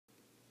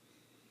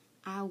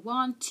I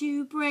want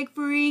to break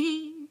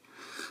free.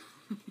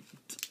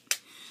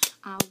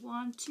 I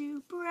want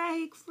to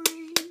break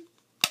free.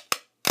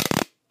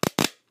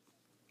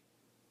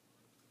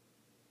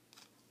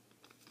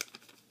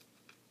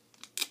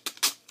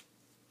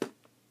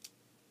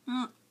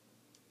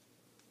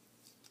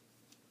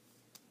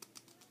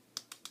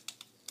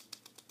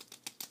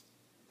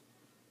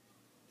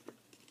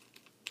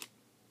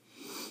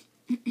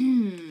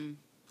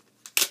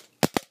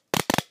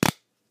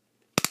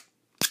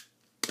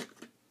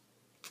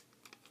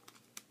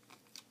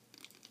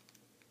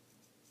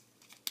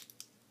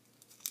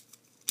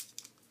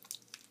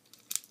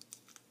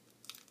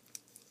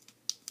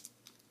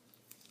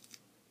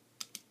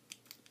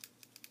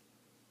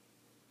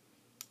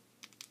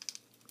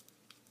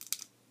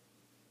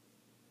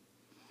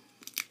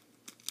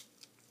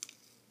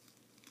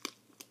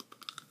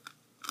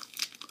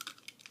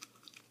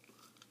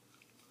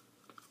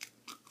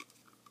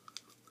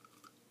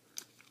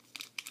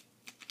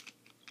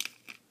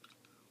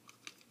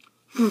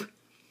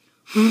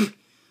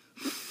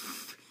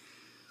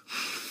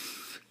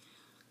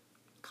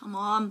 Come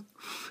on.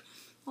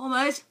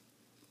 Almost.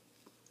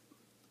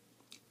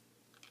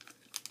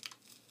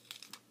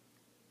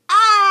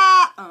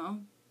 Ah! Oh.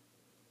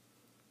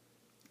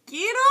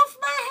 Get off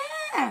my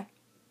hair!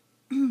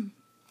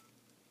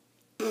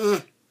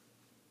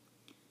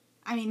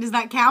 I mean, does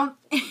that count?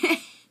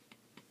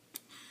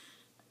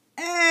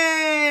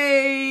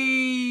 Hey!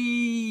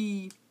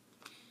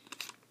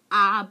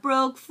 I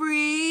broke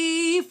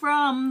free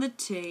from the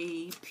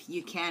tape.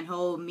 You can't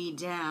hold me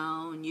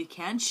down. You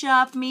can't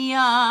shut me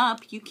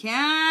up. You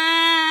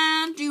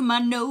can't do my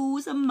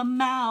nose and my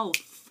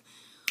mouth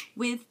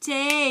with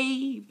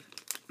tape.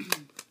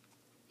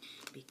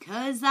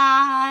 Because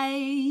I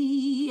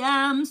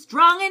am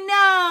strong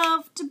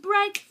enough to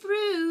break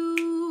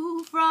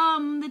through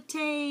from the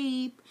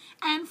tape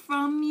and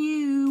from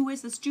you.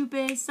 It's a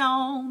stupid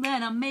song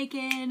that I'm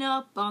making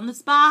up on the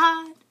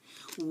spot.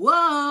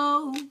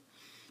 Whoa.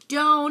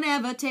 Don't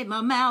ever tape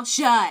my mouth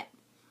shut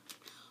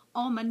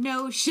or my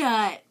nose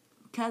shut,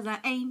 'cause I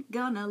ain't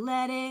gonna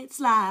let it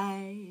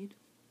slide.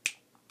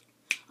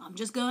 I'm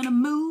just gonna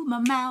move my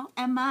mouth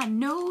and my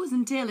nose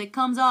until it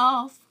comes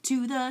off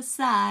to the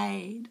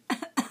side.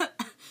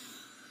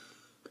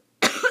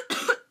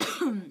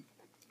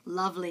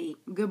 Lovely.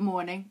 Good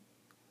morning.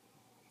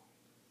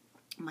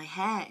 My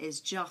hair is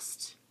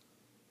just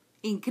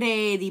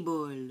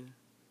incredible.